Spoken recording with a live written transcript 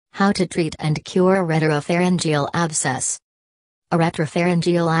How to treat and cure retropharyngeal abscess. A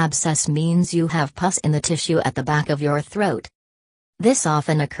retropharyngeal abscess means you have pus in the tissue at the back of your throat. This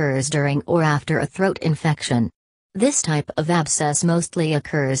often occurs during or after a throat infection. This type of abscess mostly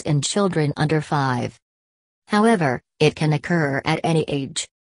occurs in children under 5. However, it can occur at any age.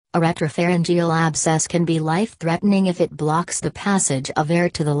 A retropharyngeal abscess can be life-threatening if it blocks the passage of air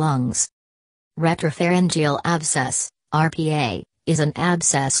to the lungs. Retropharyngeal abscess, RPA, is an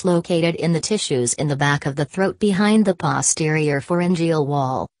abscess located in the tissues in the back of the throat behind the posterior pharyngeal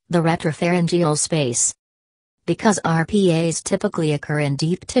wall, the retropharyngeal space. Because RPAs typically occur in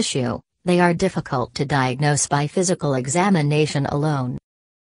deep tissue, they are difficult to diagnose by physical examination alone.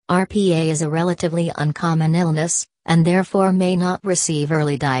 RPA is a relatively uncommon illness, and therefore may not receive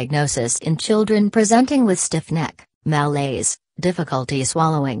early diagnosis in children presenting with stiff neck, malaise, difficulty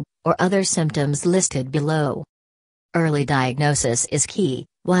swallowing, or other symptoms listed below. Early diagnosis is key,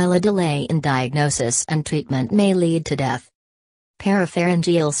 while a delay in diagnosis and treatment may lead to death.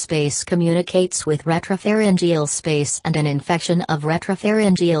 Parapharyngeal space communicates with retropharyngeal space, and an infection of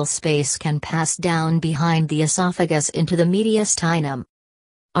retropharyngeal space can pass down behind the esophagus into the mediastinum.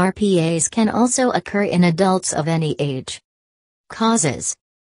 RPAs can also occur in adults of any age. Causes.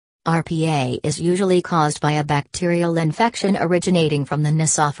 RPA is usually caused by a bacterial infection originating from the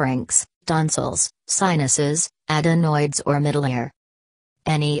nasopharynx, tonsils, sinuses, adenoids or middle ear.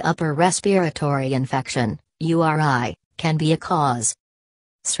 Any upper respiratory infection, URI, can be a cause.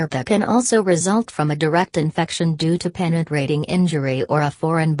 SRPA can also result from a direct infection due to penetrating injury or a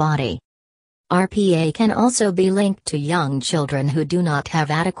foreign body. RPA can also be linked to young children who do not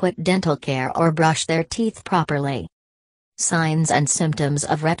have adequate dental care or brush their teeth properly. Signs and symptoms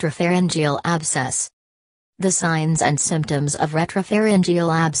of retropharyngeal abscess. The signs and symptoms of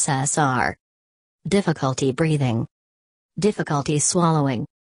retropharyngeal abscess are: difficulty breathing, difficulty swallowing,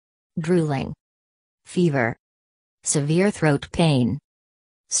 drooling, fever, severe throat pain,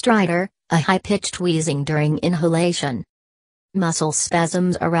 stridor, a high-pitched wheezing during inhalation, muscle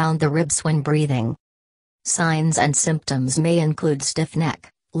spasms around the ribs when breathing. Signs and symptoms may include stiff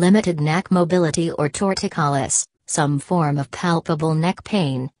neck, limited neck mobility or torticollis, some form of palpable neck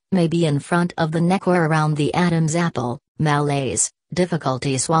pain, maybe in front of the neck or around the Adam's apple, malaise,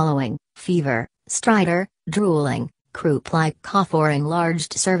 difficulty swallowing, fever, stridor, drooling, croup-like cough or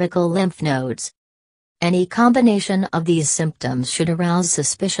enlarged cervical lymph nodes. Any combination of these symptoms should arouse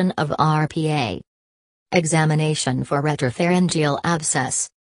suspicion of RPA. Examination for retropharyngeal abscess.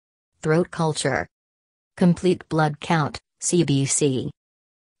 Throat culture. Complete blood count, CBC.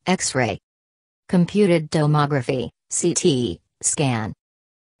 X-ray. Computed tomography, CT, scan.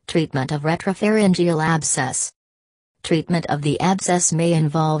 Treatment of retropharyngeal abscess. Treatment of the abscess may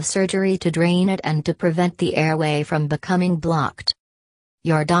involve surgery to drain it and to prevent the airway from becoming blocked.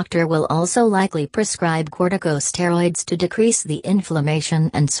 Your doctor will also likely prescribe corticosteroids to decrease the inflammation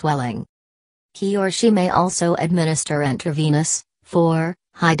and swelling. He or she may also administer intravenous,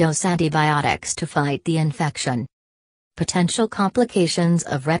 high-dose antibiotics to fight the infection. Potential complications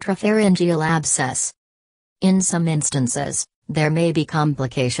of retropharyngeal abscess. In some instances, there may be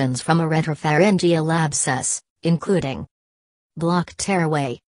complications from a retropharyngeal abscess, including blocked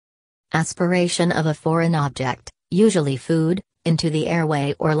airway, aspiration of a foreign object, usually food, into the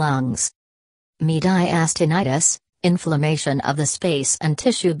airway or lungs, mediastinitis, inflammation of the space and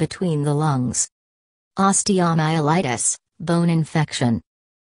tissue between the lungs, osteomyelitis, bone infection.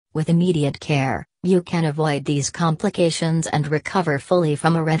 With immediate care, you can avoid these complications and recover fully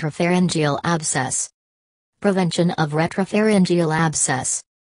from a retropharyngeal abscess. Prevention of retropharyngeal abscess.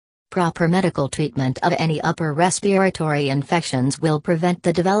 Proper medical treatment of any upper respiratory infections will prevent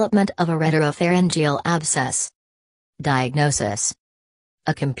the development of a retropharyngeal abscess. Diagnosis.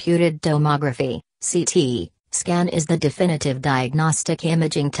 A computed tomography, CT, scan is the definitive diagnostic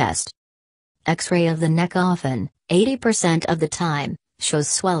imaging test. X-ray of the neck often, 80% of the time, shows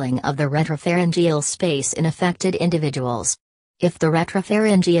swelling of the retropharyngeal space in affected individuals. If the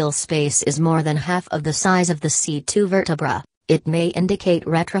retropharyngeal space is more than half of the size of the C2 vertebra, it may indicate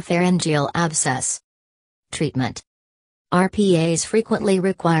retropharyngeal abscess. Treatment. RPAs frequently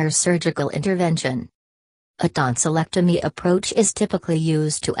require surgical intervention. A tonsillectomy approach is typically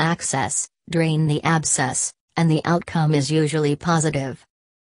used to access, drain the abscess, and the outcome is usually positive.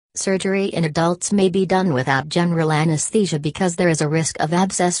 Surgery in adults may be done without general anesthesia because there is a risk of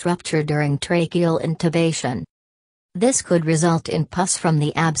abscess rupture during tracheal intubation. This could result in pus from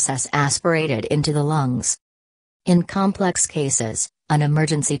the abscess aspirated into the lungs. In complex cases, an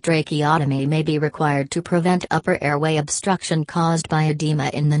emergency tracheotomy may be required to prevent upper airway obstruction caused by edema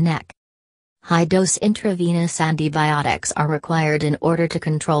in the neck. High-dose intravenous antibiotics are required in order to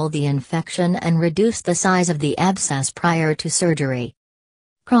control the infection and reduce the size of the abscess prior to surgery.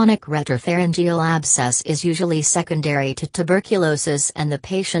 Chronic retropharyngeal abscess is usually secondary to tuberculosis, and the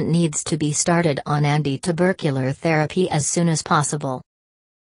patient needs to be started on antitubercular therapy as soon as possible.